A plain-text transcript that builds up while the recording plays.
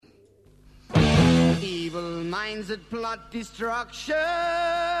minds that plot destruction,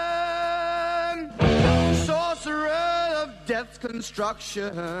 sorcerer of death's construction,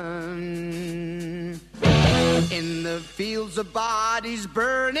 in the fields of bodies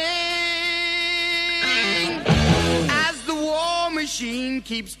burning, as the war machine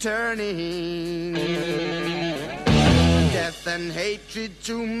keeps turning, death and hatred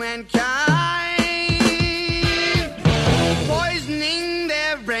to mankind, poisoning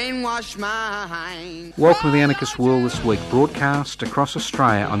their brainwashed mind. Welcome to the Anarchist World This Week, broadcast across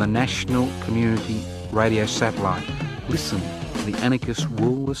Australia on the National Community Radio Satellite. Listen to the Anarchist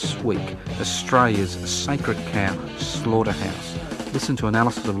World This Week, Australia's sacred cow slaughterhouse. Listen to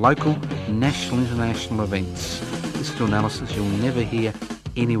analysis of local, national, international events. Listen to analysis you'll never hear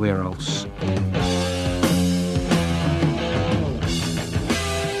anywhere else.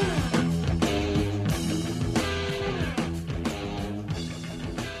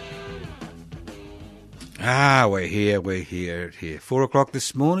 We're here. 4 o'clock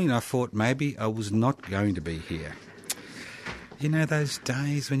this morning, I thought maybe I was not going to be here. You know those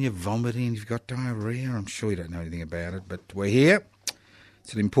days when you're vomiting, you've got diarrhoea? I'm sure you don't know anything about it, but we're here.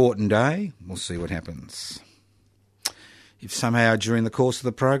 It's an important day. We'll see what happens. If somehow during the course of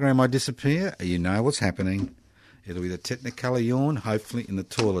the program I disappear, you know what's happening. It'll be the Technicolor yawn, hopefully in the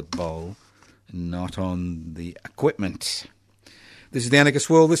toilet bowl, not on the equipment. This is the Anarchist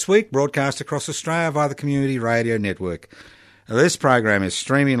World This Week, broadcast across Australia via the Community Radio Network. This program is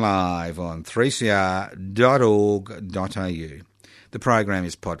streaming live on 3cr.org.au. The program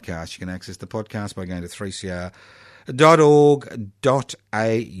is podcast. You can access the podcast by going to 3cr.org.au.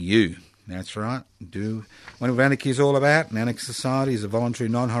 That's right. Do what anarchy is all about. An anarchist society is a voluntary,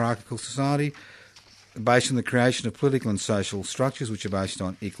 non-hierarchical society based on the creation of political and social structures which are based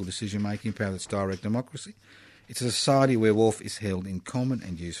on equal decision-making, power that's direct democracy. It's a society where wealth is held in common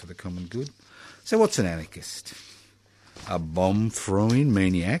and used for the common good. So what's an anarchist? A bomb-throwing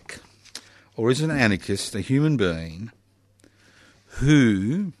maniac? Or is an anarchist a human being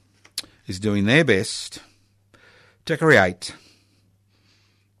who is doing their best to create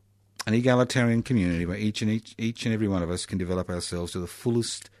an egalitarian community where each and every one of us can develop ourselves to the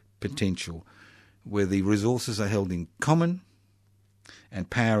fullest potential, where the resources are held in common and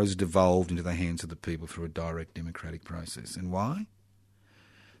power is devolved into the hands of the people through a direct democratic process. And why?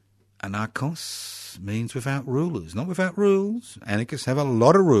 Anarchos means without rulers, not without rules. Anarchists have a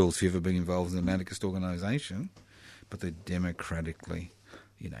lot of rules if you've ever been involved in an anarchist organisation, but they're democratically,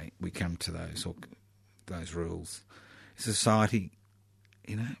 we come to those rules. Society,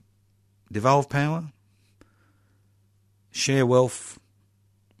 devolve power, share wealth,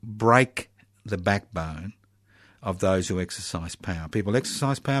 break the backbone of those who exercise power. People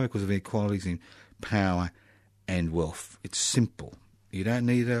exercise power because of their qualities in power and wealth. It's simple. You don't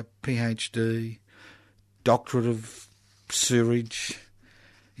need a PhD, doctorate of sewerage.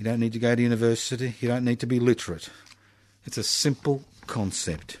 You don't need to go to university. You don't need to be literate. It's a simple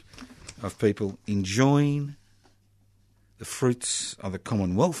concept of people enjoying the fruits of the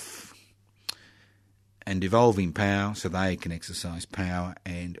commonwealth and devolving power so they can exercise power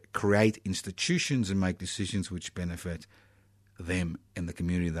and create institutions and make decisions which benefit them and the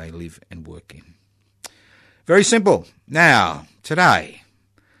community they live and work in. Very simple. Now, today,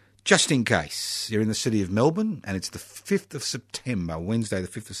 just in case you're in the city of Melbourne and it's the 5th of September, Wednesday the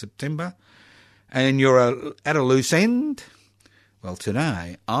 5th of September, and you're at a loose end, well,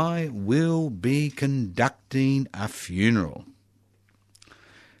 today I will be conducting a funeral.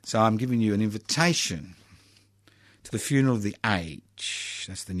 So I'm giving you an invitation to the funeral of the Age.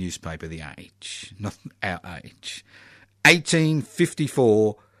 That's the newspaper, The Age, not Our Age.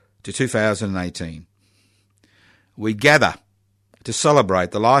 1854 to 2018. We gather to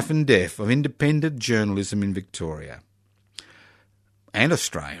celebrate the life and death of independent journalism in Victoria and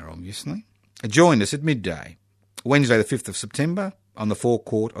Australia, obviously. Join us at midday, Wednesday the 5th of September, on the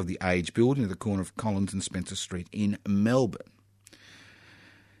forecourt of the Age building at the corner of Collins and Spencer Street in Melbourne.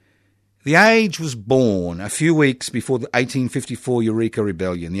 The Age was born a few weeks before the 1854 Eureka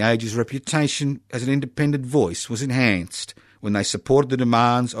Rebellion. The Age's reputation as an independent voice was enhanced when they supported the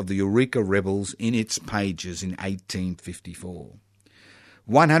demands of the Eureka rebels in its pages in 1854.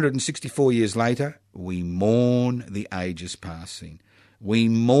 164 years later, we mourn the Age's passing. We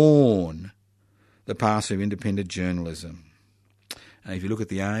mourn the passing of independent journalism. And if you look at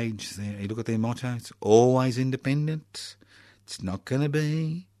the Age, you look at their motto, it's always independent. It's not going to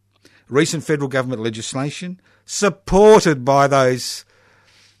be. Recent federal government legislation, supported by those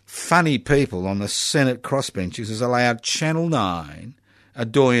funny people on the Senate crossbenches, has allowed Channel 9, a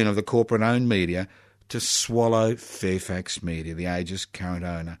doyen of the corporate-owned media, to swallow Fairfax Media, the Age's current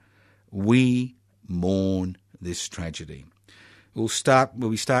owner. We mourn this tragedy. We'll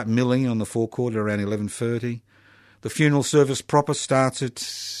be start milling on the forecourt at around 11:30. The funeral service proper starts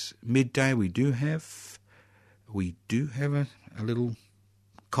at midday. We do have a little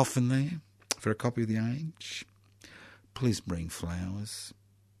coffin there for a copy of The Age. Please bring flowers.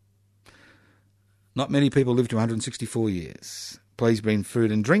 Not many people live to 164 years. Please bring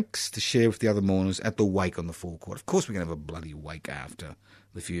food and drinks to share with the other mourners at the wake on the forecourt. Of course we're going to have a bloody wake after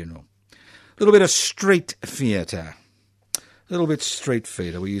the funeral. A little bit of street theatre.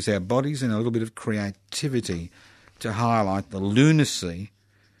 We use our bodies and a little bit of creativity to highlight the lunacy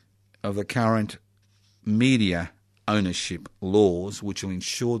of the current media ownership laws, which will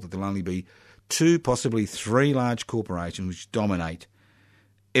ensure that there'll only be 2, possibly 3 large corporations which dominate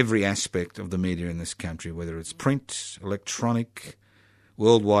every aspect of the media in this country, whether it's print, electronic,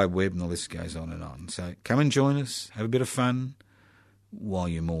 World Wide Web, and the list goes on and on. So come and join us, have a bit of fun while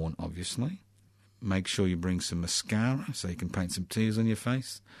you mourn, obviously. Make sure you bring some mascara so you can paint some tears on your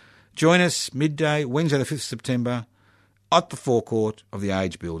face. Join us midday, Wednesday the 5th of September, at the forecourt of the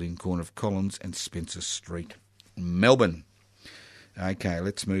Age Building, corner of Collins and Spencer Street, Melbourne. Okay,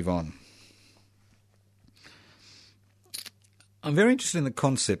 let's move on. I'm very interested in the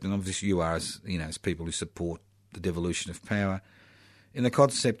concept, and obviously you are, as people who support the devolution of power, in the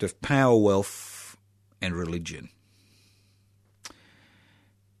concept of power, wealth, and religion.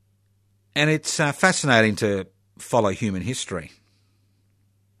 And it's fascinating to follow human history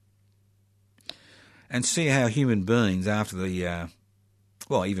and see how human beings, after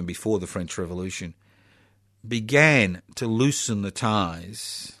even before the French Revolution, began to loosen the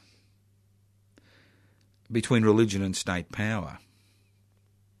ties between religion and state power.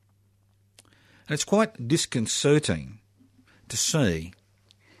 And it's quite disconcerting to see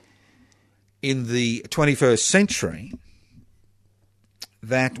in the 21st century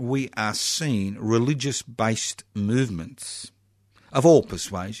that we are seeing religious-based movements of all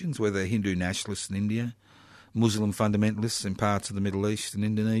persuasions, whether Hindu nationalists in India, Muslim fundamentalists in parts of the Middle East and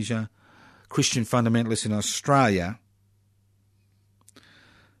Indonesia, Christian fundamentalists in Australia,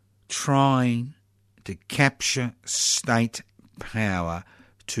 trying to capture state power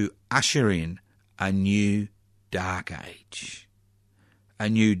to usher in a new dark age. A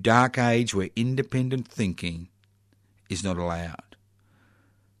new dark age where independent thinking is not allowed.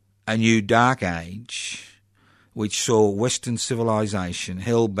 A new dark age which saw Western civilization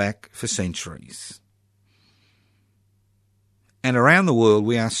held back for centuries. And around the world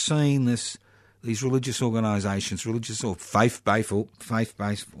we are seeing these religious organisations, religious or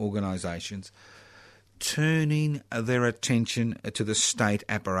faith-based organisations, turning their attention to the state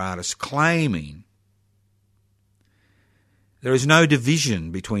apparatus, claiming there is no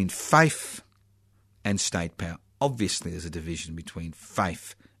division between faith and state power. Obviously there's a division between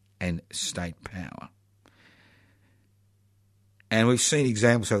faith and state power. And we've seen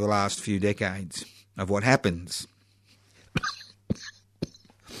examples over the last few decades of what happens.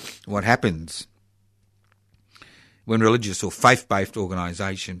 What happens when religious or faith-based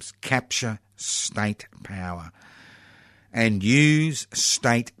organisations capture state power and use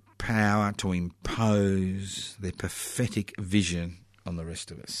state power to impose their pathetic vision on the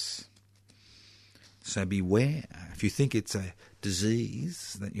rest of us. So beware. If you think it's a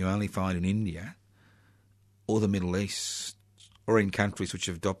disease that you only find in India or the Middle East or in countries which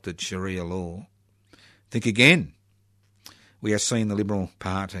have adopted Sharia law, think again. We are seeing the Liberal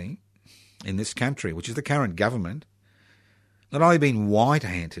Party in this country, which is the current government, not only being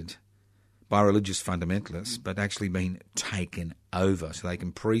white-handed by religious fundamentalists, but actually being taken over so they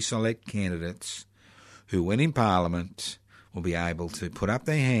can pre-select candidates who, when in Parliament, will be able to put up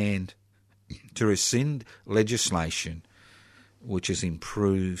their hand to rescind legislation which has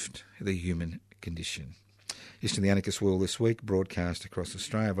improved the human condition. This is The Anarchist World This Week, broadcast across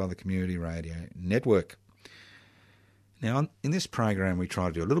Australia by the Community Radio Network. Now, in this program, we try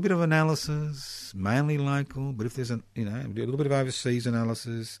to do a little bit of analysis, mainly local, but if there's we do a little bit of overseas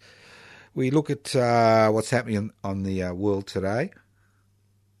analysis. We look at what's happening on the world today.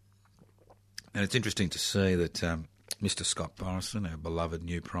 And it's interesting to see that Mr. Scott Morrison, our beloved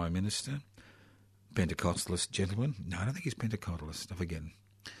new Prime Minister, Pentecostalist gentleman. No, I don't think he's Pentecostalist. I forget.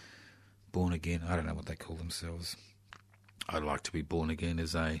 Born again. I don't know what they call themselves. I'd like to be born again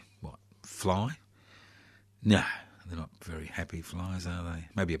as a, fly? No, they're not very happy flies, are they?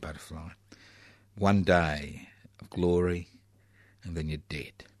 Maybe a butterfly. One day of glory, and then you're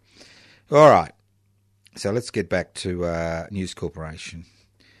dead. All right. So let's get back to News Corporation.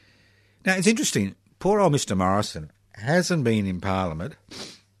 Now, it's interesting. Poor old Mr. Morrison hasn't been in Parliament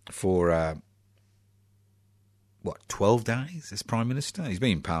for 12 days as Prime Minister? He's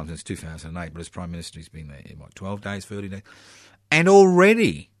been in Parliament since 2008, but as Prime Minister he's been there, 12 days, 30 days? And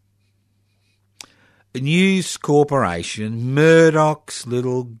already, News Corporation, Murdoch's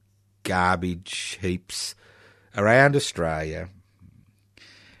little garbage heaps around Australia,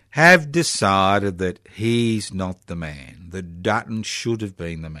 have decided that he's not the man, that Dutton should have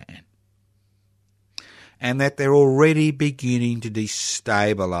been the man, and that they're already beginning to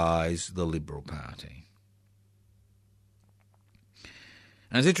destabilise the Liberal Party.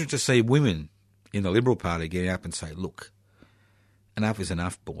 And it's interesting to see women in the Liberal Party getting up and say, look, enough is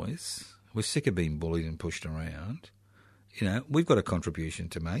enough, boys. We're sick of being bullied and pushed around. We've got a contribution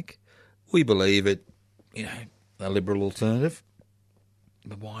to make. We believe it, a Liberal alternative.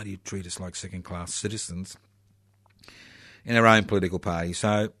 But why do you treat us like second-class citizens in our own political party?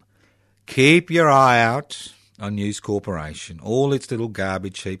 So keep your eye out on News Corporation, all its little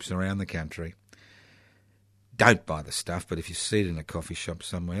garbage heaps around the country. Don't buy the stuff, but if you see it in a coffee shop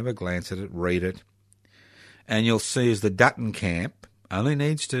somewhere, have a glance at it, read it, and you'll see as the Dutton camp only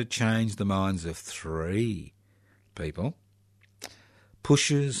needs to change the minds of 3 people,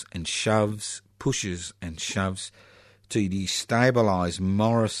 pushes and shoves to destabilise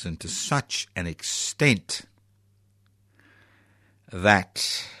Morrison to such an extent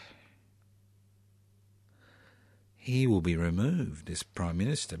that he will be removed as Prime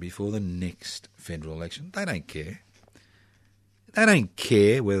Minister before the next federal election. They don't care. They don't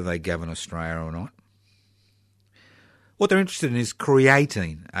care whether they govern Australia or not. What they're interested in is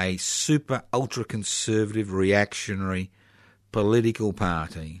creating a super ultra-conservative reactionary political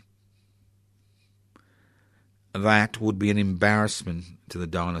party that would be an embarrassment to the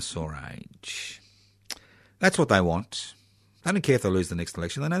dinosaur age. That's what they want. They don't care if they lose the next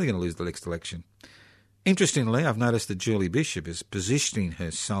election. They know they're going to lose the next election. Interestingly, I've noticed that Julie Bishop is positioning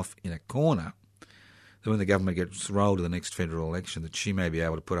herself in a corner that when the government gets rolled to the next federal election, that she may be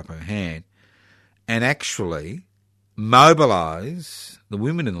able to put up her hand and actually mobilise the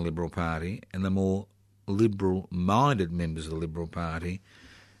women in the Liberal Party and the more liberal-minded members of the Liberal Party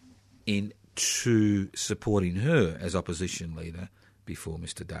into supporting her as opposition leader before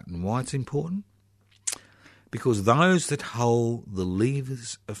Mr Dutton. Why it's important? Because those that hold the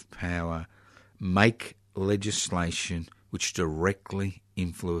levers of power make legislation which directly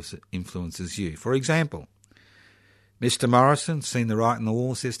influences you. For example, Mr Morrison, seen the writing on the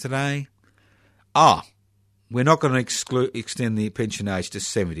wall, says today, we're not going to extend the pension age to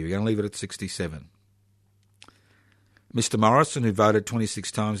 70, we're going to leave it at 67. Mr Morrison, who voted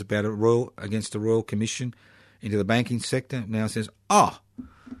 26 times against a Royal Commission into the banking sector, now says,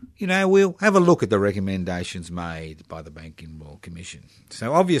 we'll have a look at the recommendations made by the Banking Royal Commission.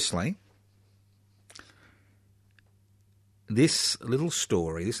 So obviously, this little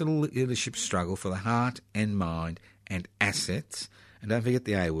story, this little leadership struggle for the heart and mind and assets, and don't forget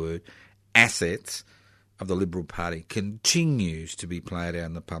the A word, assets of the Liberal Party continues to be played out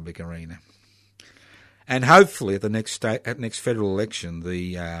in the public arena. And hopefully at the next federal election,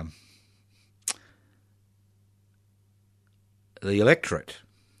 the electorate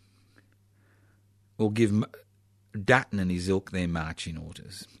will give Dutton and his ilk their marching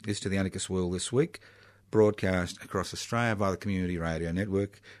orders. This to the Anarchist World this week, broadcast across Australia via the Community Radio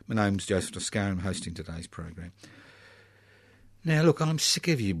Network. My name's Joseph Toscano. I'm hosting today's program. Now, look, I'm sick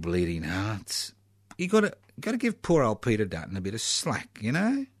of you bleeding hearts. You got to give poor old Peter Dutton a bit of slack,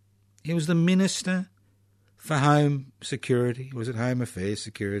 He was the Minister for Home Security, he was at Home Affairs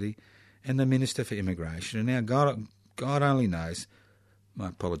Security, and the Minister for Immigration. And now God only knows, my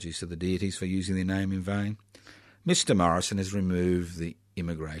apologies to the deities for using their name in vain, Mr Morrison has removed the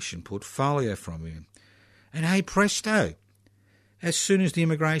immigration portfolio from him. And hey presto, as soon as the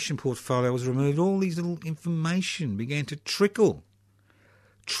immigration portfolio was removed, all these little information began to trickle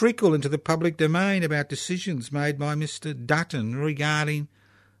into the public domain about decisions made by Mr Dutton regarding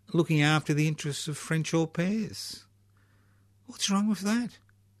looking after the interests of French au pairs. What's wrong with that?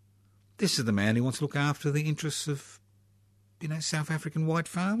 This is the man who wants to look after the interests of, South African white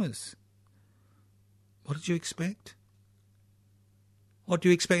farmers. What did you expect? What do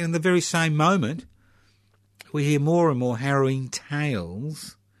you expect? In the very same moment, we hear more and more harrowing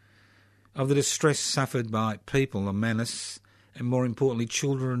tales of the distress suffered by people of Manus and, more importantly,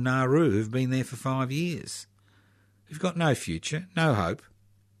 children of Nauru who've been there for 5 years, who've got no future, no hope,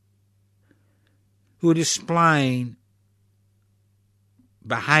 who are displaying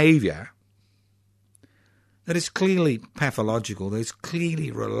behaviour that is clearly pathological, that is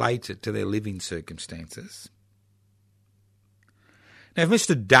clearly related to their living circumstances. Now, if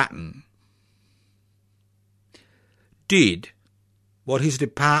Mr Dutton did what his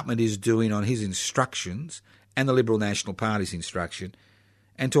department is doing on his instructions and the Liberal National Party's instruction,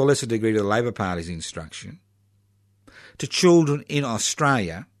 and to a lesser degree to the Labor Party's instruction, to children in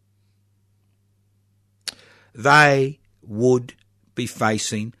Australia, they would be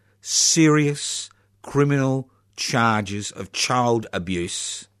facing serious criminal charges of child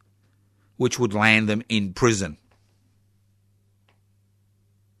abuse, which would land them in prison.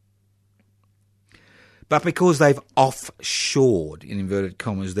 But because they've offshored, in inverted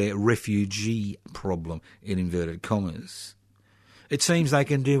commas, their refugee problem, in inverted commas, it seems they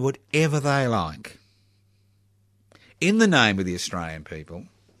can do whatever they like. In the name of the Australian people,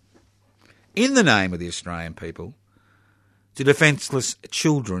 to defenceless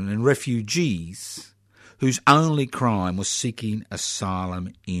children and refugees whose only crime was seeking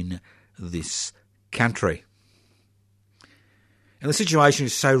asylum in this country. And the situation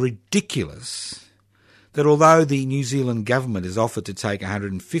is so ridiculous that although the New Zealand government has offered to take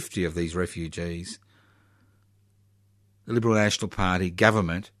 150 of these refugees, the Liberal National Party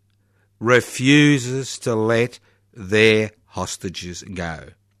government refuses to let their hostages go.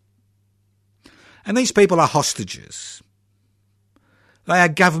 And these people are hostages. They are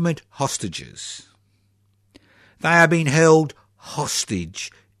government hostages. They are being held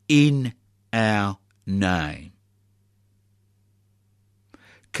hostage in our name.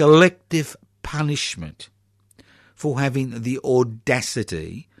 Collective punishment for having the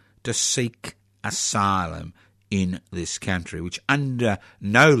audacity to seek asylum in this country, which under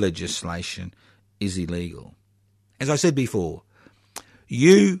no legislation is illegal. As I said before,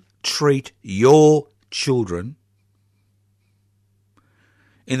 you treat your children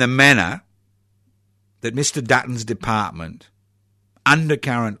in the manner that Mr. Dutton's department, under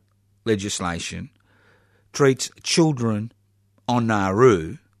current legislation, treats children on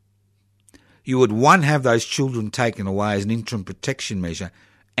Nauru, you would, one, have those children taken away as an interim protection measure,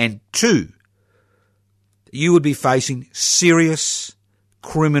 and two, you would be facing serious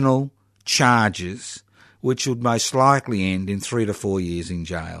criminal charges which would most likely end in 3 to 4 years in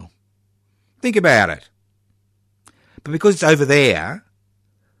jail. Think about it. But because it's over there,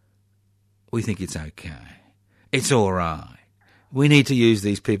 we think it's okay. It's all right. We need to use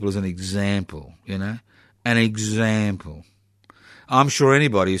these people as an example, an example. I'm sure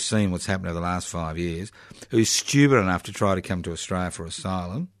anybody who's seen what's happened over the last 5 years, who's stupid enough to try to come to Australia for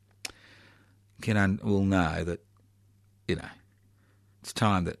asylum, will know that, it's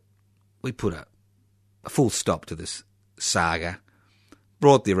time that we put a full stop to this saga,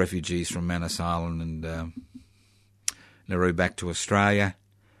 brought the refugees from Manus Island and Nauru back to Australia,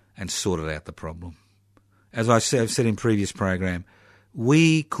 and sorted out the problem. As I've said in previous program,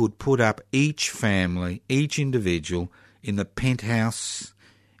 we could put up each family, each individual, in the penthouse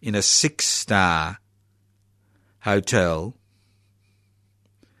in a 6-star hotel,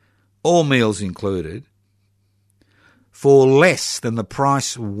 all meals included, for less than the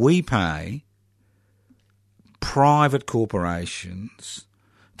price we pay private corporations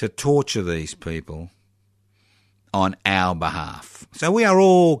to torture these people on our behalf. So we are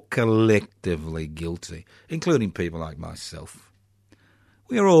all collectively guilty, including people like myself.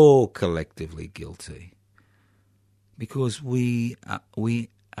 We are all collectively guilty because we are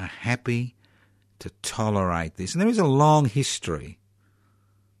happy to tolerate this. And there is a long history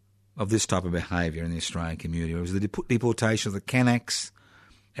of this type of behaviour in the Australian community. It was the deportation of the Kanaks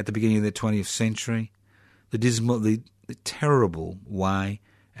at the beginning of the 20th century, the terrible way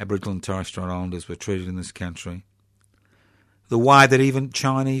Aboriginal and Torres Strait Islanders were treated in this country, the way that even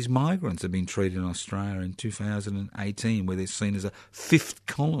Chinese migrants have been treated in Australia in 2018, where they're seen as a fifth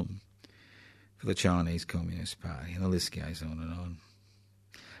column for the Chinese Communist Party, and the list goes on and on.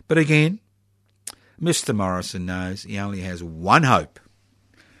 But again, Mr. Morrison knows he only has one hope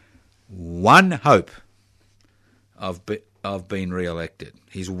of being re-elected.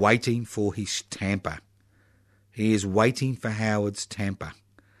 He's waiting for his tamper. He is waiting for Howard's tamper.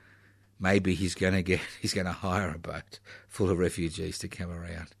 Maybe he's going to hire a boat full of refugees to come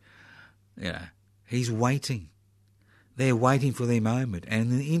around. He's waiting. They're waiting for their moment.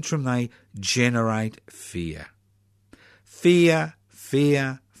 And in the interim, they generate fear. Fear,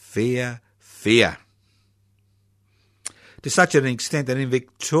 fear, fear, fear. To such an extent that in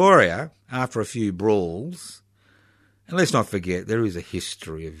Victoria, after a few brawls, and let's not forget, there is a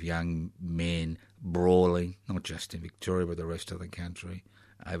history of young men brawling, not just in Victoria, but the rest of the country,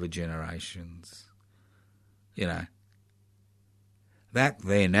 over generations. That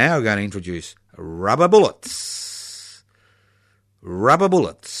they're now going to introduce rubber bullets,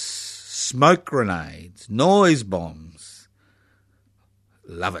 smoke grenades, noise bombs.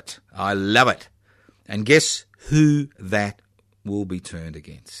 Love it. I love it. And guess who that will be turned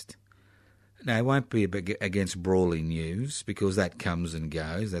against? No, it won't be against brawling news because that comes and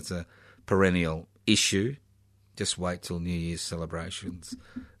goes. That's a perennial issue. Just wait till New Year's celebrations,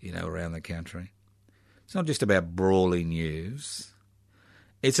 around the country. It's not just about brawling news.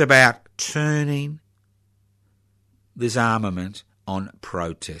 It's about turning this armament on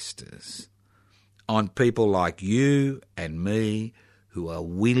protesters, on people like you and me who are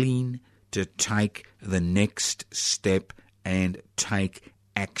willing to take the next step and take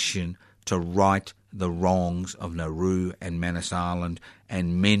action to right the wrongs of Nauru and Manus Island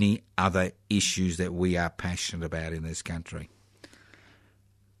and many other issues that we are passionate about in this country.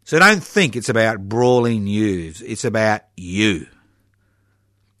 So don't think it's about brawling news. It's about you.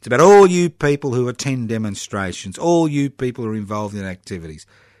 It's about all you people who attend demonstrations, all you people who are involved in activities.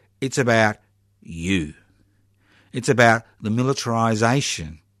 It's about you. It's about the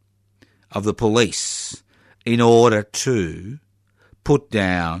militarisation of the police in order to put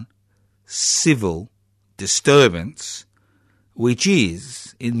down civil disturbance, which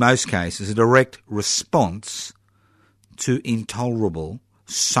is, in most cases, a direct response to intolerable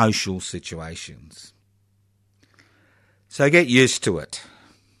social situations. So get used to it.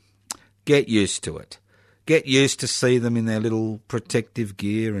 Get used to it. Get used to see them in their little protective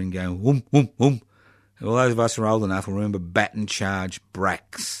gear and go, whoom, whoom, whoom. All those of us who are old enough will remember baton charge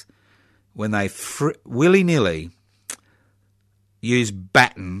bracks when they willy-nilly use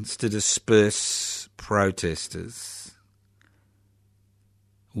batons to disperse protesters.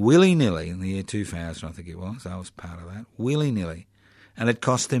 Willy-nilly, in the year 2000, I think it was. I was part of that. Willy-nilly. And it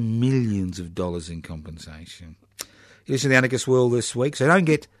cost them millions of dollars in compensation. You listen to the Anarchist World this week, so don't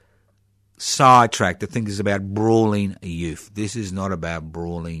get sidetracked to think it's about brawling youth. This is not about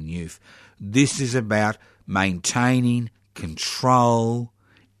brawling youth. This is about maintaining control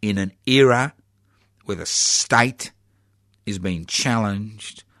in an era where the state is being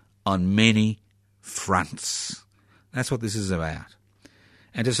challenged on many fronts. That's what this is about.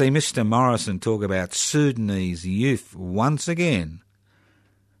 And to see Mr. Morrison talk about Sudanese youth once again,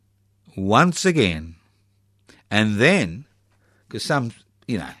 and then, because some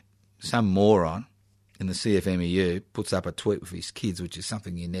moron in the CFMEU puts up a tweet with his kids, which is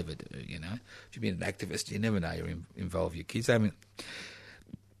something you never do, If you've been an activist, you never know you involve your kids. They're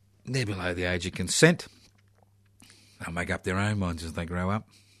below the age of consent. They'll make up their own minds as they grow up.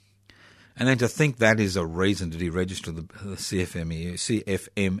 And then to think that is a reason to deregister the CFMEU,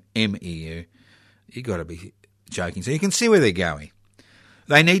 you've got to be joking. So you can see where they're going.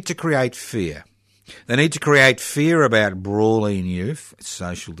 They need to create fear. They need to create fear about brawling youth,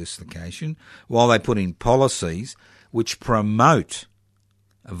 social dislocation, while they put in policies which promote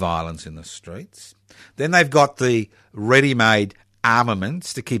violence in the streets. Then they've got the ready-made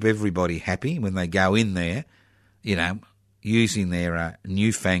armaments to keep everybody happy when they go in there, using their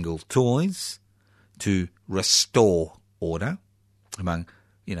newfangled toys to restore order among,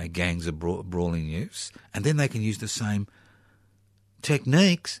 gangs of brawling youths. And then they can use the same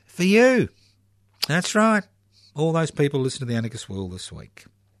techniques for you. That's right. All those people listen to the Anarchist World this week.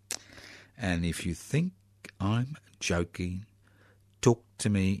 And if you think I'm joking, talk to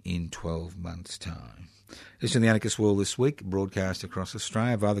me in 12 months' time. Listen to the Anarchist World this week, broadcast across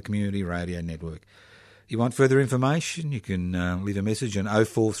Australia via the Community Radio Network. You want further information, you can leave a message on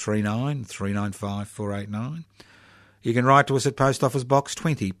 0439 395 489. You can write to us at Post Office Box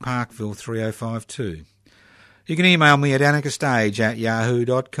 20, Parkville 3052. You can email me at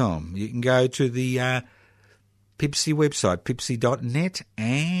anarchistage@yahoo.com. You can go to the PIPSI website, pipsi.net,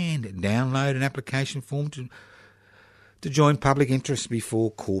 and download an application form to join public interest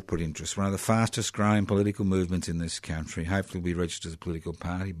before corporate interest, one of the fastest growing political movements in this country. Hopefully we'll be registered as a political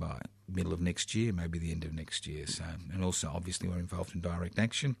party by middle of next year, maybe the end of next year. So, and also, obviously, we're involved in direct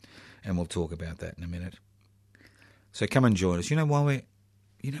action, and we'll talk about that in a minute. So come and join us. You know why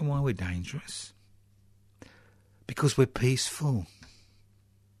we're dangerous? Because we're peaceful.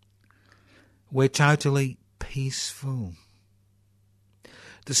 We're totally peaceful.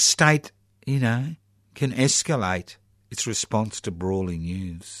 The state, can escalate its response to brawling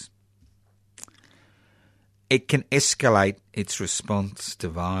youths. It can escalate its response to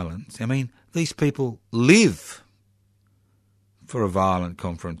violence. These people live for a violent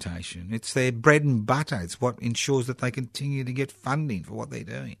confrontation. It's their bread and butter. It's what ensures that they continue to get funding for what they're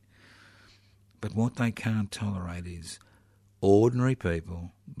doing. But what they can't tolerate is ordinary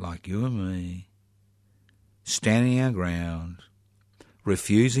people like you and me standing our ground,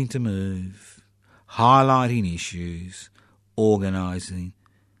 refusing to move, highlighting issues, organising,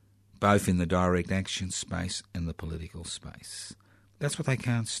 both in the direct action space and the political space. That's what they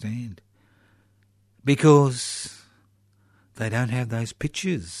can't stand. Because they don't have those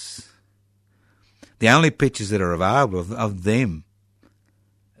pictures. The only pictures that are available of them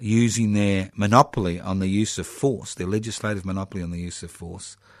using their monopoly on the use of force, their legislative monopoly on the use of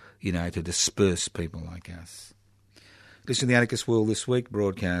force, to disperse people like us. Listen to the Anarchist World this week,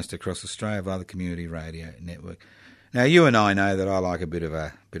 broadcast across Australia via the Community Radio Network. Now, you and I know that I like a bit of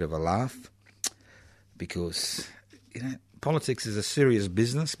a laugh because politics is a serious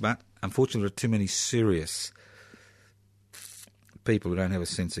business, but unfortunately there are too many serious people who don't have a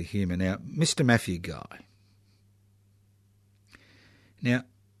sense of humour. Now, Mr. Matthew Guy. Now,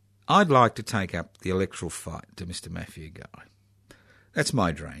 I'd like to take up the electoral fight to Mr. Matthew Guy. That's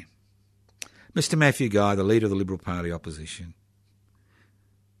my dream. Mr. Matthew Guy, the leader of the Liberal Party opposition,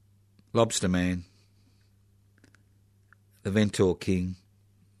 Lobster Man, the Ventor King,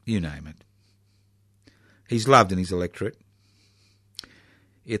 you name it. He's loved in his electorate.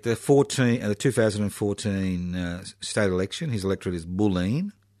 At the 2014 state election, his electorate is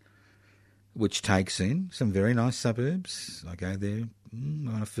Bulleen, which takes in some very nice suburbs. I go there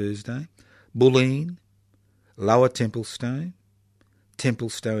on a Thursday. Bulleen, Lower Templestowe,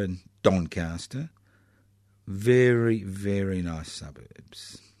 and Doncaster. Very, very nice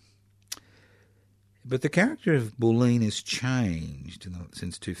suburbs. But the character of Bulleen has changed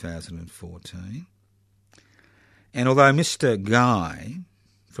since 2014. And although Mr. Guy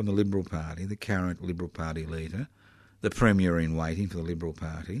from the Liberal Party, the current Liberal Party leader, the Premier in waiting for the Liberal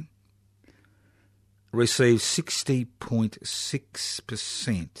Party, received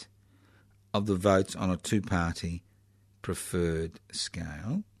 60.6% of the votes on a two-party preferred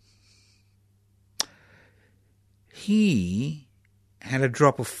scale. He had a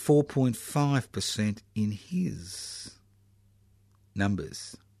drop of 4.5% in his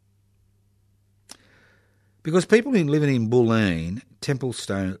numbers. Because people living in Bulleen,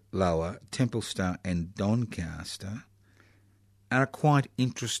 Templestowe Lower, Templestowe and Doncaster are a quite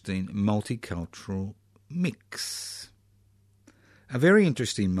interesting multicultural mix. A very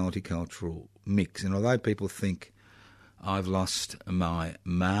interesting multicultural mix. And although people think I've lost my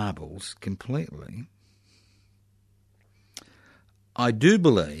marbles completely, I do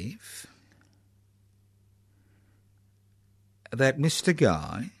believe that Mr.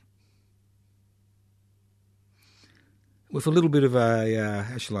 Guy, with a little bit of a,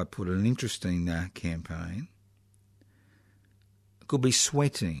 how shall I put it, an interesting campaign, could be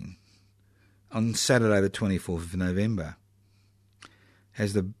sweating on Saturday the 24th of November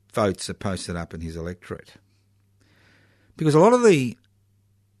as the votes are posted up in his electorate. Because a lot of the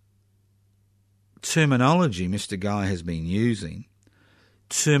terminology Mr. Guy has been using,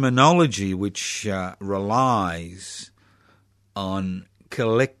 terminology which relies on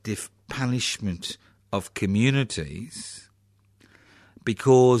collective punishment of communities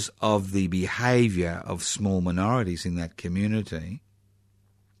because of the behaviour of small minorities in that community,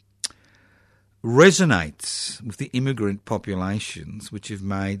 resonates with the immigrant populations which have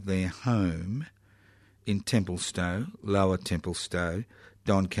made their home in Templestowe, Lower Templestowe,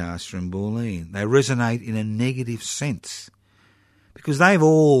 Doncaster and Bulleen. They resonate in a negative sense because they've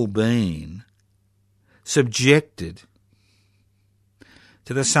all been subjected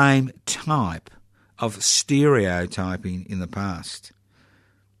to the same type of stereotyping in the past.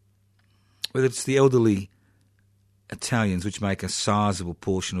 Whether it's the elderly Italians, which make a sizable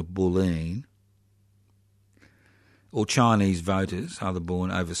portion of Bulleen, or Chinese voters, either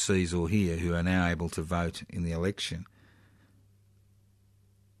born overseas or here, who are now able to vote in the election,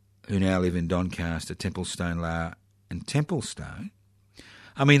 who now live in Doncaster, Templestowe Lower and Templestowe.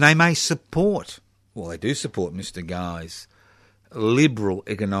 I mean, they may support, well, they do support Mr. Guy's liberal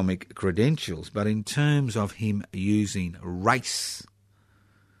economic credentials, but in terms of him using race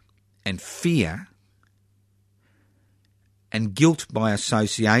and fear and guilt by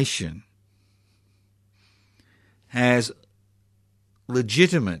association has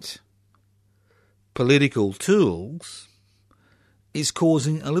legitimate political tools, is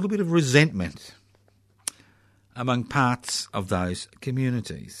causing a little bit of resentment among parts of those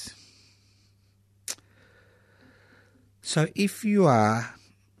communities. So if you are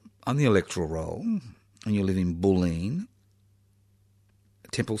on the electoral roll and you live in Bulleen,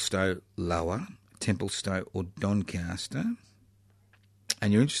 Templestowe Lower, Templestowe or Doncaster,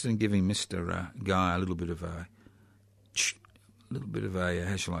 and you're interested in giving Mr. Guy a little bit of a,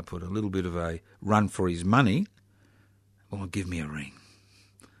 how shall I put it, a little bit of a run for his money, well, give me a ring.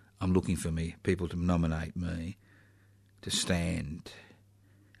 I'm looking for people to nominate me to stand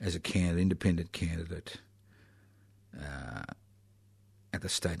as a candidate, independent candidate at the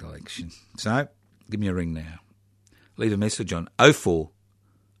state election. So, give me a ring now. Leave a message on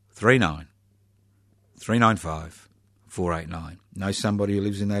 0439 395 489. Know somebody who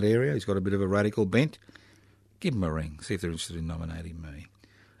lives in that area who's got a bit of a radical bent? Give them a ring. See if they're interested in nominating me.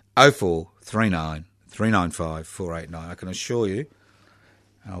 0439 395 489. I can assure you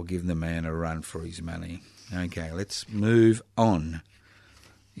I'll give the man a run for his money. Okay, let's move on.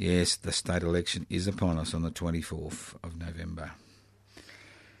 Yes, the state election is upon us on the 24th of November.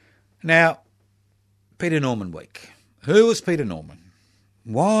 Now, Peter Norman Week. Who was Peter Norman?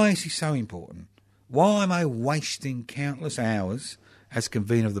 Why is he so important? Why am I wasting countless hours as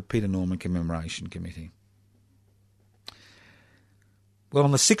convener of the Peter Norman Commemoration Committee? Well,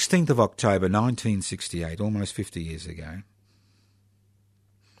 on the 16th of October 1968, almost 50 years ago,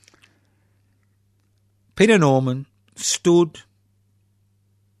 Peter Norman stood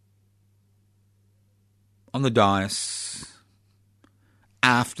on the dais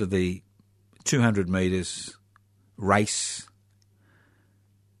after the 200 metres race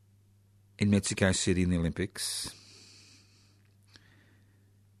in Mexico City in the Olympics,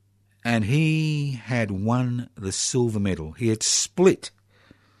 and he had won the silver medal. He had split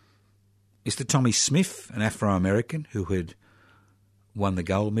Mr. Tommy Smith, an Afro-American who had won the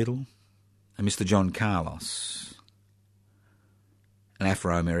gold medal, and Mr. John Carlos, an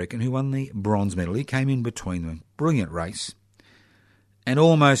Afro-American who won the bronze medal. He came in between them. Brilliant race. And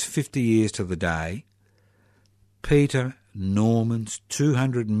almost 50 years to the day, Peter Norman's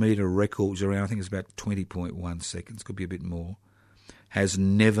 200-metre record, which around, I think it's about 20.1 seconds, could be a bit more, has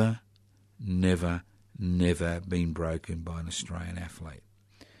never been broken by an Australian athlete.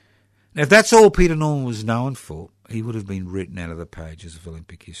 Now, if that's all Peter Norman was known for, he would have been written out of the pages of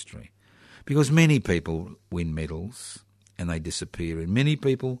Olympic history. Because many people win medals and they disappear, and many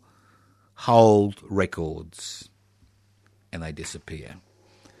people hold records and they disappear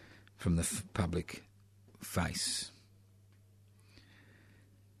from the public face.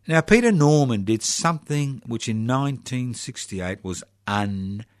 Now, Peter Norman did something which in 1968 was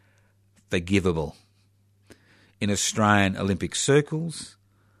unforgivable in Australian Olympic circles,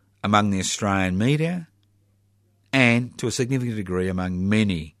 among the Australian media, and to a significant degree among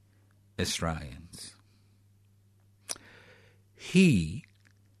many Australians. He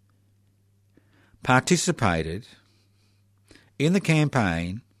participated in the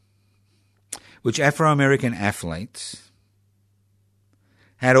campaign which Afro-American athletes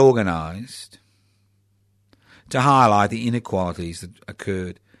had organised to highlight the inequalities that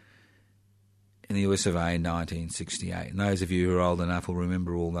occurred in the US of A in 1968. And those of you who are old enough will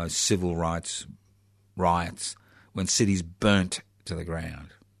remember all those civil rights riots when cities burnt to the ground.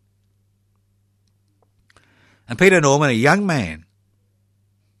 And Peter Norman, a young man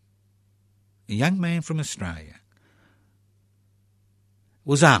from Australia,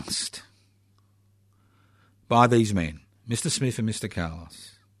 was asked by these men, Mr. Smith and Mr.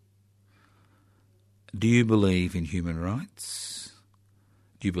 Carlos, do you believe in human rights?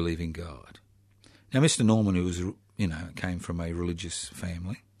 Do you believe in God? Now, Mr. Norman, who was, came from a religious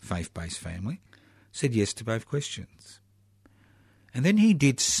family, faith-based family, said yes to both questions. And then he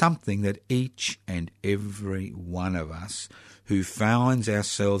did something that each and every one of us who finds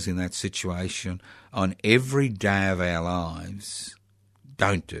ourselves in that situation on every day of our lives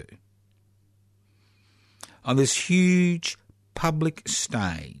don't do. On this huge public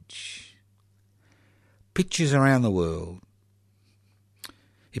stage, pictures around the world,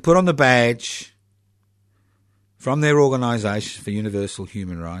 he put on the badge from their organisation for universal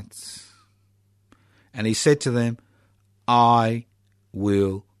human rights, and he said to them, I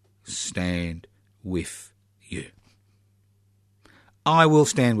will stand with you. I will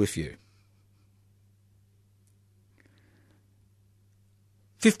stand with you.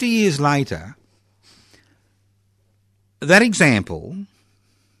 50 years later, that example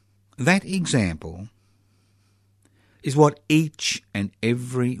is what each and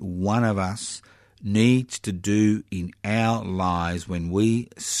every one of us needs to do in our lives when we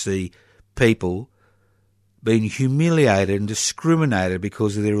see people being humiliated and discriminated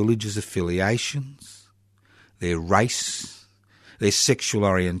because of their religious affiliations, their race, their sexual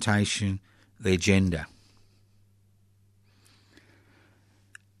orientation, their gender.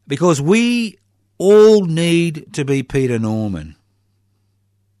 Because we all need to be Peter Norman.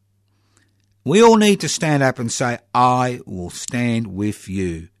 We all need to stand up and say, I will stand with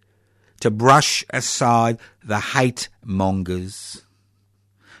you, to brush aside the hate mongers,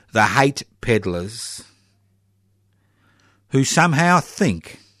 the hate peddlers, who somehow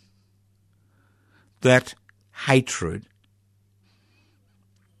think that hatred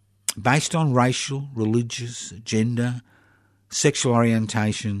based on racial, religious, gender, sexual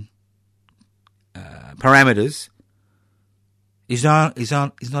orientation parameters is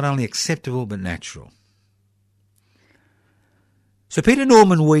not only acceptable but natural. So Peter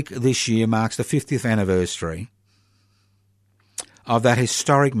Norman Week this year marks the 50th anniversary of that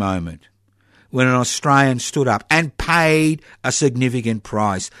historic moment when an Australian stood up and paid a significant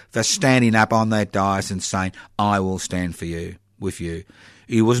price for standing up on that dais and saying, I will stand with you.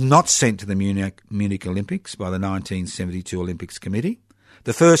 He was not sent to the Munich Olympics by the 1972 Olympics Committee,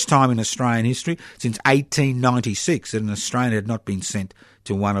 the first time in Australian history since 1896 that an Australian had not been sent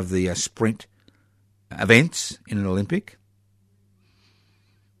to one of the sprint events in an Olympic.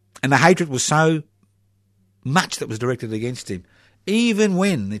 And the hatred was so much that was directed against him, even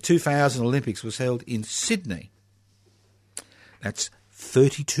when the 2000 Olympics was held in Sydney. That's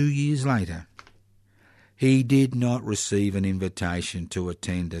 32 years later. He did not receive an invitation to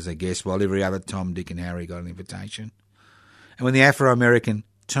attend as a guest, while every other Tom, Dick and Harry got an invitation. And when the Afro-American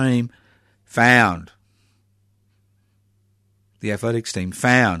team found, the athletics team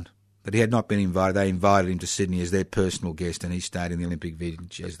found that he had not been invited, they invited him to Sydney as their personal guest, and he stayed in the Olympic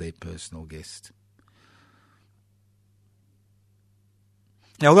Village as their personal guest.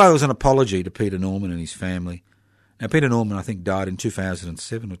 Now, although it was an apology to Peter Norman and his family, now Peter Norman, I think, died in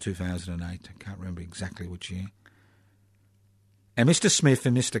 2007 or 2008. I can't remember exactly which year. And Mr. Smith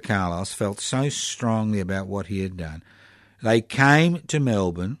and Mr. Carlos felt so strongly about what he had done. They came to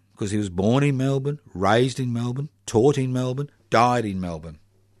Melbourne because he was born in Melbourne, raised in Melbourne, taught in Melbourne, died in Melbourne.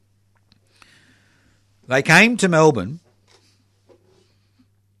 They came to Melbourne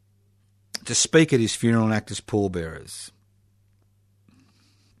to speak at his funeral and act as pallbearers.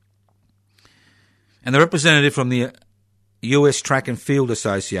 And the representative from the US Track and Field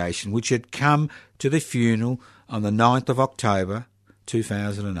Association, which had come to the funeral on the 9th of October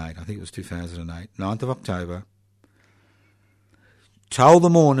 2008, I think it was 2008, 9th of October, told the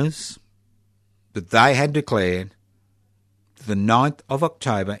mourners that they had declared the 9th of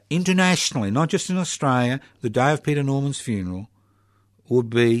October internationally, not just in Australia, the day of Peter Norman's funeral, would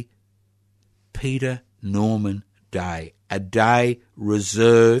be Peter Norman Day, a day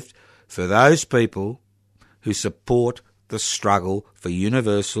reserved for those people who support the struggle for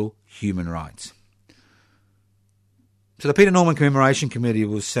universal human rights. So the Peter Norman Commemoration Committee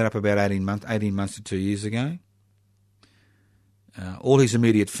was set up about 18 months to 2 years ago. All his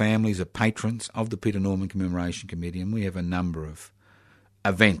immediate families are patrons of the Peter Norman Commemoration Committee, and we have a number of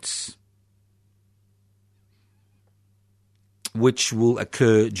events which will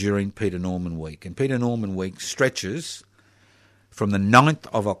occur during Peter Norman Week. And Peter Norman Week stretches from the 9th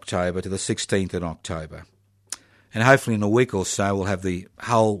of October to the 16th of October. And hopefully in a week or so we'll have the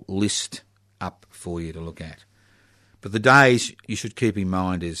whole list up for you to look at. But the days you should keep in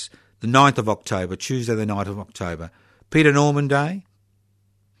mind is the 9th of October, Tuesday the 9th of October, Peter Norman Day.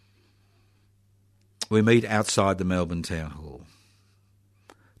 We meet outside the Melbourne Town Hall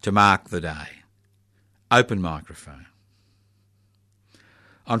to mark the day. Open microphone.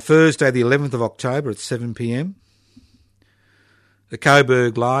 On Thursday the 11th of October at 7 p.m, the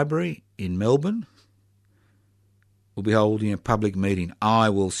Coburg Library in Melbourne will be holding a public meeting. I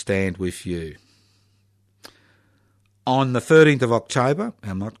will stand with you. On the 13th of October,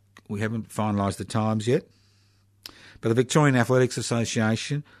 we haven't finalised the times yet, but the Victorian Athletics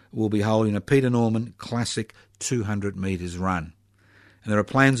Association will be holding a Peter Norman Classic 200 metres run. And there are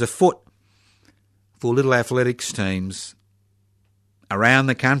plans afoot for little athletics teams around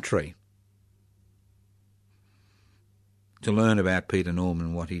the country to learn about Peter Norman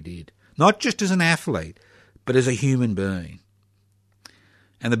and what he did. Not just as an athlete, but as a human being.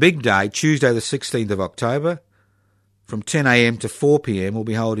 And the big day, Tuesday the 16th of October, from 10 a.m. to 4 p.m, we'll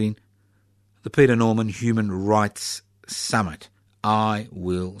be holding the Peter Norman Human Rights Summit. I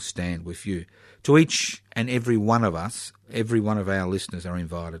will stand with you. To each and every one of us, every one of our listeners are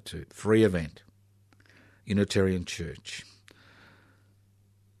invited to. Free event. Unitarian Church.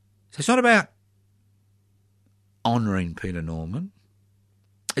 So it's not about honouring Peter Norman.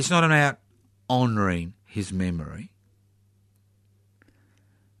 It's not about honouring his memory.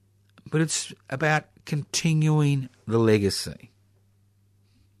 But it's about continuing the legacy.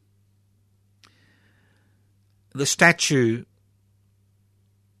 The statue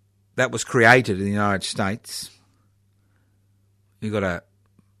that was created in the United States, you got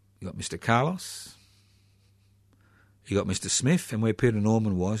Mr. Carlos, you got Mr. Smith, and where Peter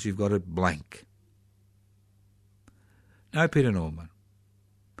Norman was, you've got it blank. No Peter Norman.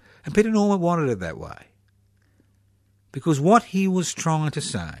 And Peter Norman wanted it that way. Because what he was trying to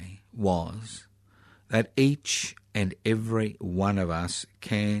say was that each and every one of us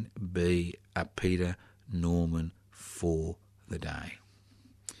can be a Peter Norman for the day.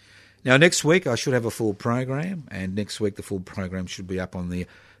 Now, next week I should have a full program, and next week the full program should be up on the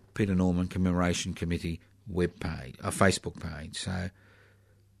Peter Norman Commemoration Committee Facebook page. So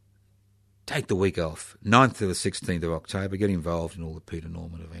take the week off, 9th to the 16th of October. Get involved in all the Peter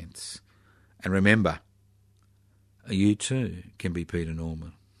Norman events. And remember, you too can be Peter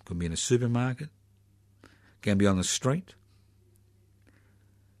Norman. Can be in a supermarket, can be on the street,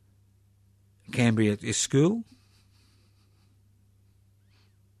 can be at your school.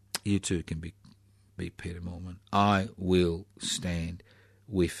 You too can be Peter Norman. I will stand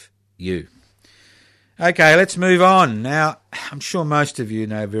with you. Okay, let's move on. Now, I'm sure most of you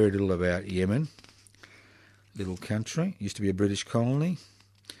know very little about Yemen. Little country. Used to be a British colony.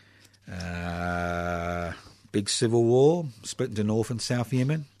 Big civil war. Split into North and South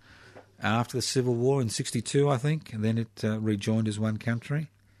Yemen after the civil war in 1962, I think. And then it rejoined as one country.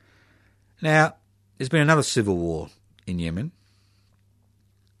 Now, there's been another civil war in Yemen.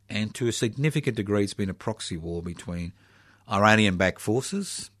 And to a significant degree, it's been a proxy war between Iranian-backed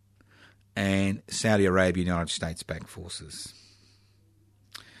forces and Saudi Arabia, United States-backed forces.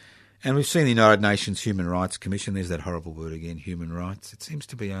 And we've seen the United Nations Human Rights Commission. There's that horrible word again, human rights. It seems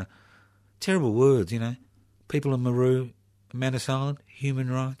to be a terrible word, you know. People in Nauru, Manus Island,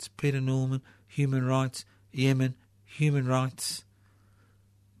 human rights. Peter Norman, human rights. Yemen, human rights.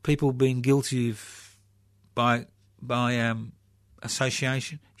 People being guilty of by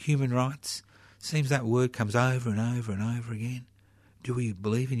association, human rights. Seems that word comes over and over and over again. Do we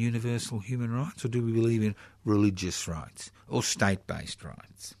believe in universal human rights, or do we believe in religious rights or state-based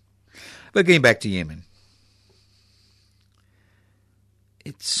rights? But getting back to Yemen,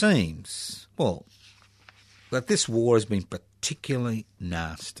 it seems, well, that this war has been particularly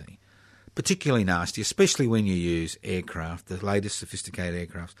nasty, especially when you use aircraft, the latest sophisticated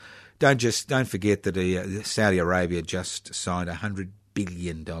aircraft. Don't forget that Saudi Arabia just signed a $100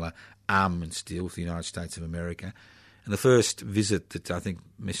 billion armaments deal with the United States of America. And the first visit that I think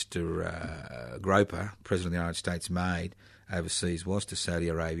Mr. Groper, President of the United States, made overseas was to Saudi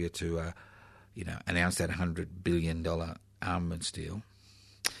Arabia to, announce that $100 billion armaments deal.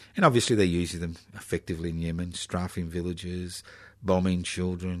 And obviously they're using them effectively in Yemen, strafing villages, bombing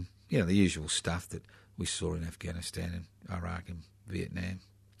children, the usual stuff that we saw in Afghanistan and Iraq and Vietnam.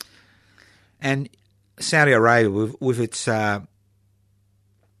 And Saudi Arabia, with its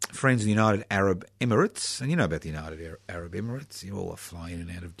friends in the United Arab Emirates, and you know about the United Arab Emirates, you all are flying in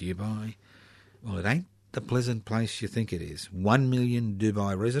and out of Dubai. Well, it ain't the pleasant place you think it is. 1 million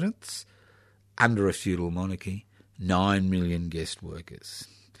Dubai residents, under a feudal monarchy, 9 million guest workers.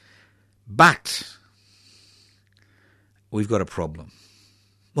 But we've got a problem.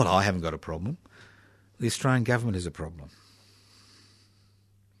 Well, I haven't got a problem. The Australian government has a problem.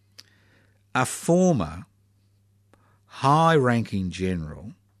 A former high-ranking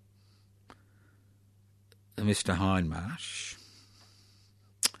general, Mr. Hindmarsh,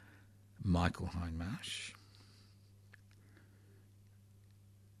 Michael Hindmarsh,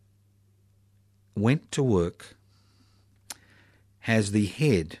 went to work as the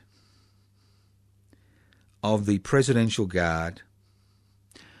head of the Presidential Guard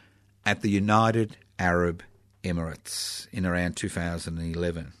at the United Arab Emirates in around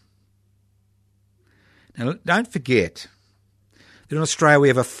 2011. Now, don't forget that in Australia we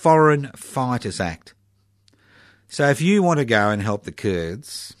have a Foreign Fighters Act. So if you want to go and help the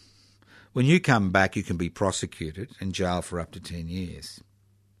Kurds, when you come back you can be prosecuted and jailed for up to 10 years.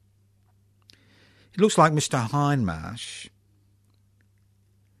 It looks like Mr. Hindmarsh,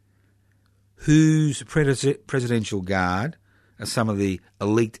 whose Presidential Guard are some of the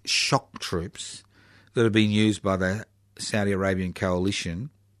elite shock troops that have been used by the Saudi Arabian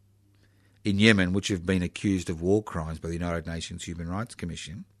coalition in Yemen, which have been accused of war crimes by the United Nations Human Rights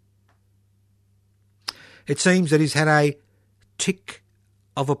Commission. It seems that he's had a tick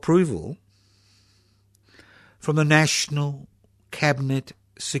of approval from the National Cabinet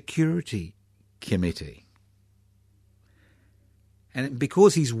Security Committee. And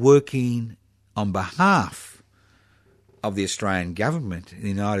because he's working on behalf of the Australian government in the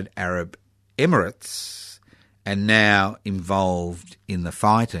United Arab Emirates and now involved in the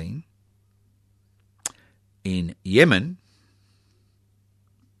fighting in Yemen,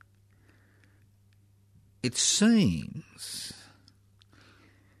 it seems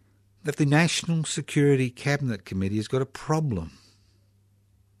that the National Security Cabinet Committee has got a problem.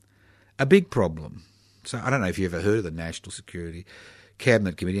 A big problem. So I don't know if you ever heard of the National Security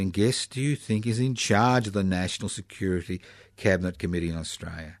Cabinet Committee, and guess do you think is in charge of the National Security Cabinet Committee in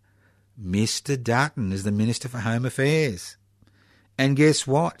Australia? Mr. Dutton is the Minister for Home Affairs. And guess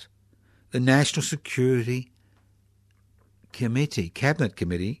what? The National Security Cabinet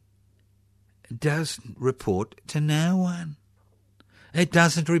Committee, doesn't report to no one. It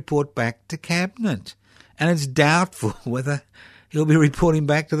doesn't report back to Cabinet. And it's doubtful whether he'll be reporting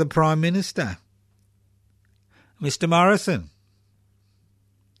back to the Prime Minister, Mr. Morrison.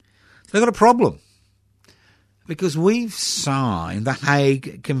 So they've got a problem because we've signed the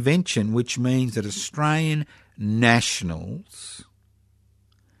Hague Convention, which means that Australian nationals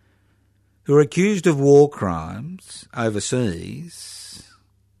who are accused of war crimes overseas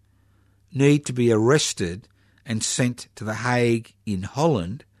need to be arrested and sent to The Hague in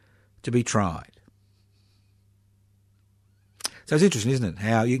Holland to be tried. So it's interesting, isn't it,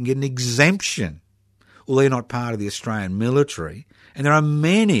 how you can get an exemption. Well, they're not part of the Australian military. And there are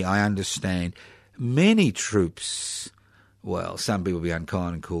many, I understand, many troops, well, some people will be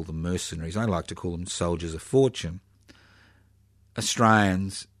unkind and call them mercenaries. I like to call them soldiers of fortune.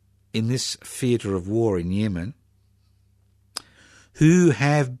 Australians in this theatre of war in Yemen who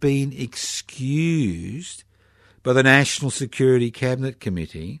have been excused by the National Security Cabinet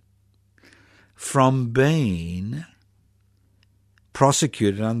Committee from being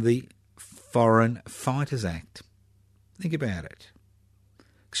prosecuted under the Foreign Fighters Act. Think about it.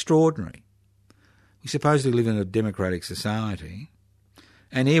 Extraordinary. We supposedly live in a democratic society,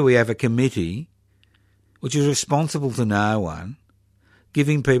 and here we have a committee which is responsible to no one,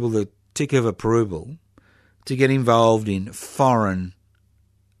 giving people the tick of approval to get involved in foreign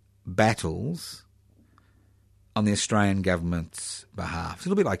battles on the Australian government's behalf. It's a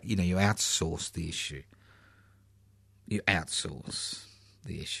little bit like, you outsource the issue. You outsource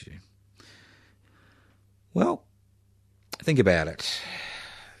the issue. Well, think about it.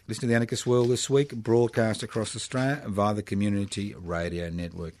 Listen to The Anarchist World this week, broadcast across Australia via the Community Radio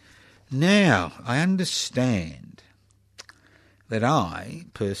Network. Now, I understand that I,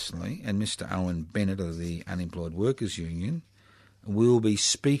 personally, and Mr. Owen Bennett of the Unemployed Workers Union, will be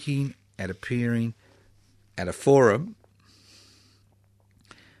speaking and appearing at a forum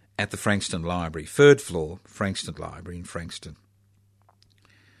at the Frankston Library, 3rd floor, Frankston Library in Frankston.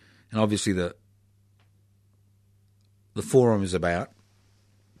 And obviously the forum is about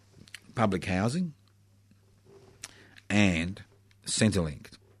public housing and Centrelink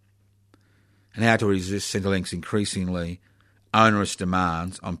and how to resist Centrelink's increasingly onerous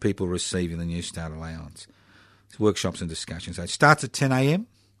demands on people receiving the New Start allowance. It's workshops and discussions. So it starts at 10 a.m.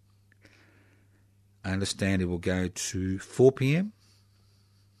 I understand it will go to 4 p.m.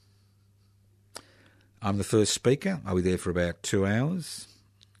 I'm the first speaker. I'll be there for about 2 hours.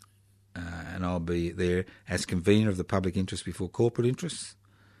 And I'll be there as convener of the public interest before corporate interests.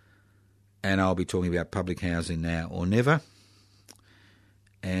 And I'll be talking about public housing now or never.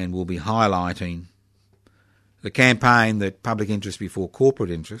 And we'll be highlighting the campaign that public interest before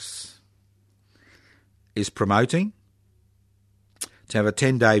corporate interests is promoting, to have a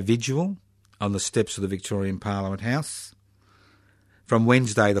 10-day vigil on the steps of the Victorian Parliament House from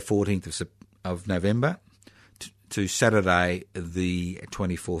Wednesday the 14th of November to Saturday the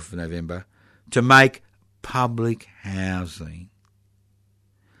 24th of November to make public housing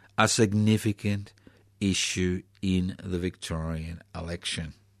a significant issue in the Victorian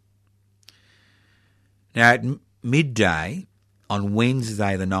election. Now, at midday on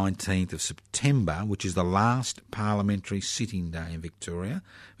Wednesday the 19th of September, which is the last parliamentary sitting day in Victoria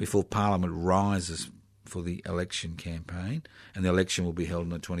before Parliament rises for the election campaign, and the election will be held on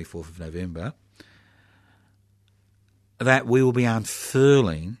the 24th of November, that we will be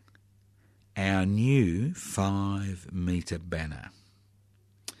unfurling our new 5-metre banner,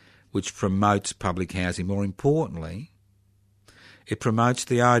 which promotes public housing. More importantly, it promotes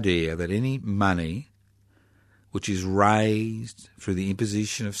the idea that any money which is raised through the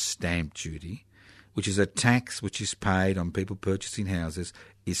imposition of stamp duty, which is a tax which is paid on people purchasing houses,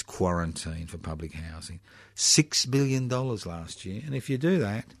 is quarantined for public housing. $6 billion last year. And if you do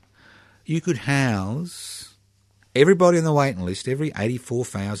that, you could house everybody on the waiting list, every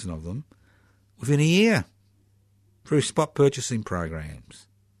 84,000 of them, within a year through spot purchasing programs.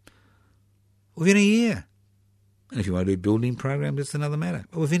 Within a year. And if you want to do building programs, that's another matter.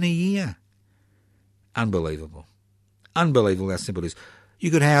 But within a year. Unbelievable. Unbelievable how simple it is. You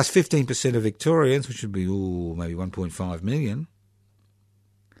could house 15% of Victorians, which would be maybe 1.5 million,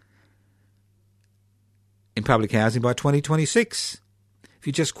 in public housing by 2026. If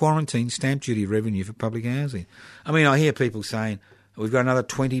you just quarantine stamp duty revenue for public housing. I mean, I hear people saying, we've got another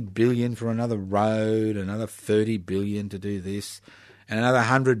 20 billion for another road, another 30 billion to do this, and another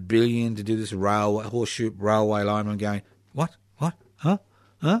 100 billion to do this horseshoe railway line. I'm going, what? Huh?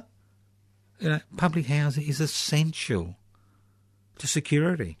 Public housing is essential to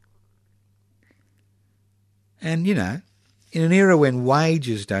security. And, in an era when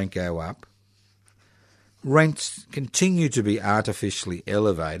wages don't go up, rents continue to be artificially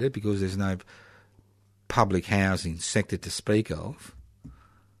elevated because there's no public housing sector to speak of,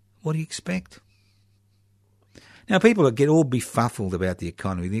 what do you expect? Now, people get all befuddled about the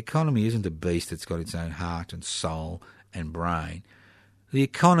economy. The economy isn't a beast that's got its own heart and soul and brain. The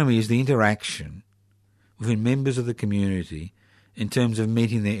economy is the interaction between members of the community in terms of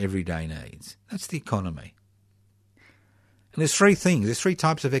meeting their everyday needs. That's the economy. And there's three things. There's three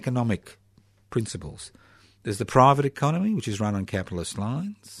types of economic principles. There's the private economy, which is run on capitalist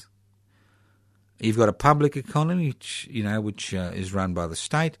lines. You've got a public economy, which is run by the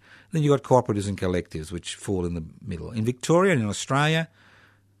state. Then you've got cooperatives and collectives, which fall in the middle. In Victoria and in Australia,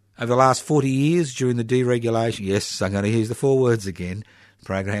 over the last 40 years during the deregulation, yes, I'm going to use the four words again. The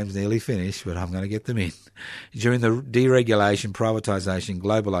program's nearly finished, but I'm going to get them in. During the deregulation, privatisation,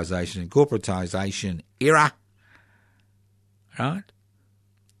 globalisation and corporatisation era, right?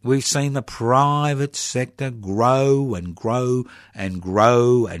 We've seen the private sector grow and grow and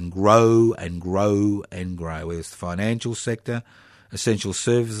grow and grow and grow and grow. Whether it's the financial sector, essential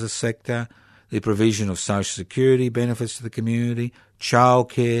services sector, the provision of social security benefits to the community,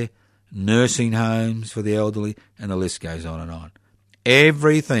 childcare, nursing homes for the elderly, and the list goes on and on.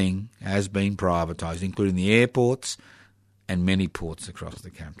 Everything has been privatised, including the airports and many ports across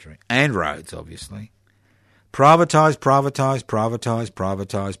the country, and roads, obviously. Privatise, privatise, privatise,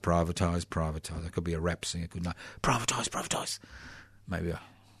 privatise, privatise, privatise. That could be a rap singer, couldn't I? Privatise, privatise. Maybe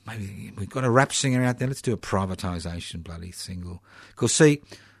we've got a rap singer out there. Let's do a privatisation bloody single. Because, see,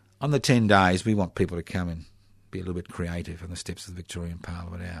 on the 10 days, we want people to come and be a little bit creative on the steps of the Victorian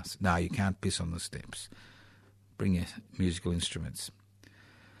Parliament House. No, you can't piss on the steps. Bring your musical instruments.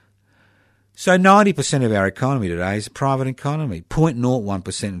 So 90% of our economy today is a private economy.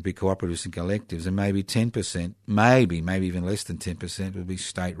 0.01% would be cooperatives and collectives, and maybe 10%, maybe even less than 10% would be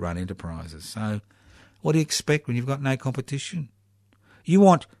state-run enterprises. So what do you expect when you've got no competition? You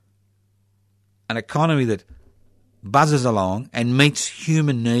want an economy that buzzes along and meets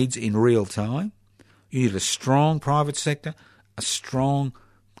human needs in real time. You need a strong private sector, a strong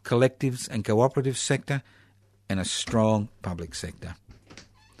collectives and cooperative sector, and a strong public sector.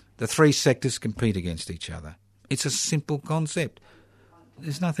 The three sectors compete against each other. It's a simple concept.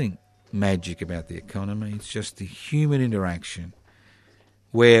 There's nothing magic about the economy. It's just the human interaction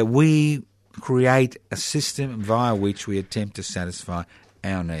where we create a system via which we attempt to satisfy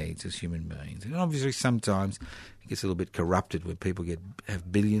our needs as human beings. And obviously sometimes it gets a little bit corrupted when people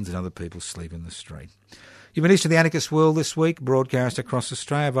have billions and other people sleep in the street. You've been listening to The Anarchist World this week, broadcast across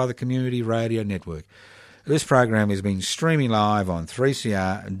Australia via the Community Radio Network. This program has been streaming live on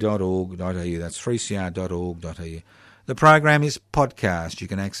 3cr.org.au. That's 3cr.org.au. The program is podcast. You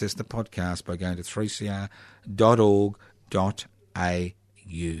can access the podcast by going to 3cr.org.au.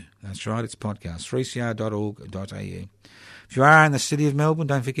 That's right, it's podcast, 3cr.org.au. If you are in the city of Melbourne,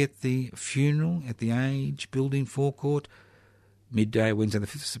 don't forget the funeral at the Age Building Forecourt, midday, Wednesday the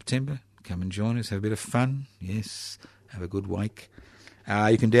 5th of September. Come and join us, have a bit of fun. Yes, have a good wake.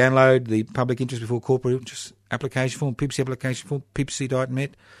 You can download the Public Interest Before Corporate Interest application form, PIPSI application form,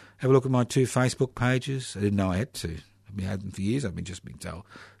 pipsi.net. Have a look at my 2 Facebook pages. I didn't know I had to. I've had them for years. I've just been told.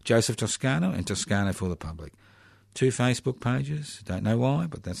 Joseph Toscano and Toscano for the Public. 2 Facebook pages. Don't know why,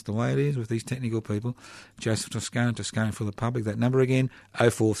 but that's the way it is with these technical people. Joseph Toscano, Toscano for the Public. That number again,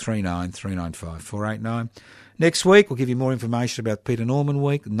 0439 395 489. Next week, we'll give you more information about Peter Norman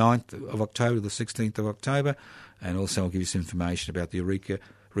Week, 9th of October to the 16th of October. And also I'll give you some information about the Eureka,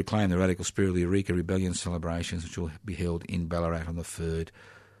 Reclaim the Radical Spirit of the Eureka Rebellion celebrations, which will be held in Ballarat on the 3rd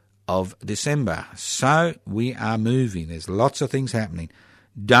of December. So we are moving. There's lots of things happening.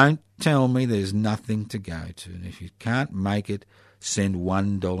 Don't tell me there's nothing to go to. And if you can't make it, send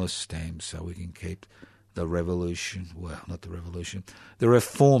 $1 stamps so we can keep the revolution, well, not the revolution, the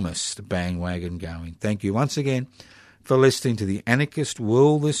reformist bandwagon going. Thank you once again for listening to The Anarchist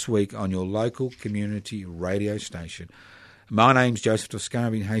World this week on your local community radio station. My name's Joseph Toscano.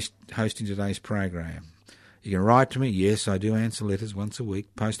 I've been hosting today's program. You can write to me. Yes, I do answer letters once a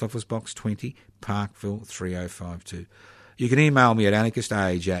week. Post Office Box 20, Parkville 3052. You can email me at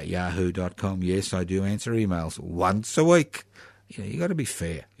anarchistage@yahoo.com. Yes, I do answer emails once a week. You got to be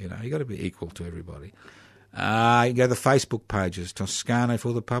fair. You got to be equal to everybody. You can go to the Facebook pages, Toscano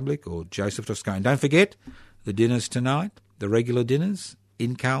for the Public or Joseph Toscano. Don't forget the dinners tonight, the regular dinners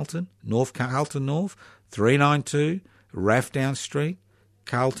in Carlton North, 392 Rathdown Street,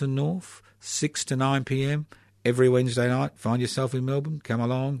 Carlton North, 6 to 9 p.m. every Wednesday night. Find yourself in Melbourne, come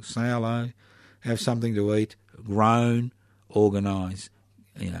along, say hello, have something to eat, groan, organise,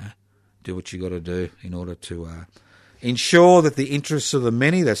 do what you got to do in order to ensure that the interests of the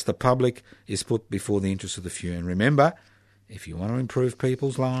many, that's the public, is put before the interests of the few. And remember, if you want to improve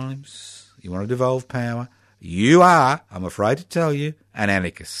people's lives, you want to devolve power, you are, I'm afraid to tell you, an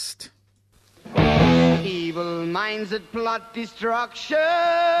anarchist. Evil minds that plot destruction,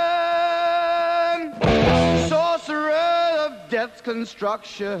 sorcerer of death's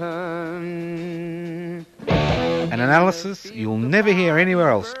construction. An analysis you'll never hear anywhere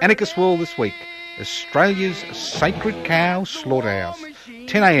else. Anarchist World this week. Australia's sacred cow slaughterhouse.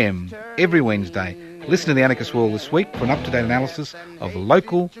 10 a.m. every Wednesday. Listen to the Anarchist World this week for an up-to-date analysis of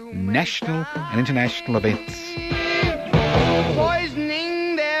local, national and international events.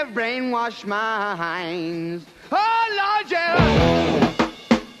 Poisoning their brainwashed minds. Oh, Lord, yeah.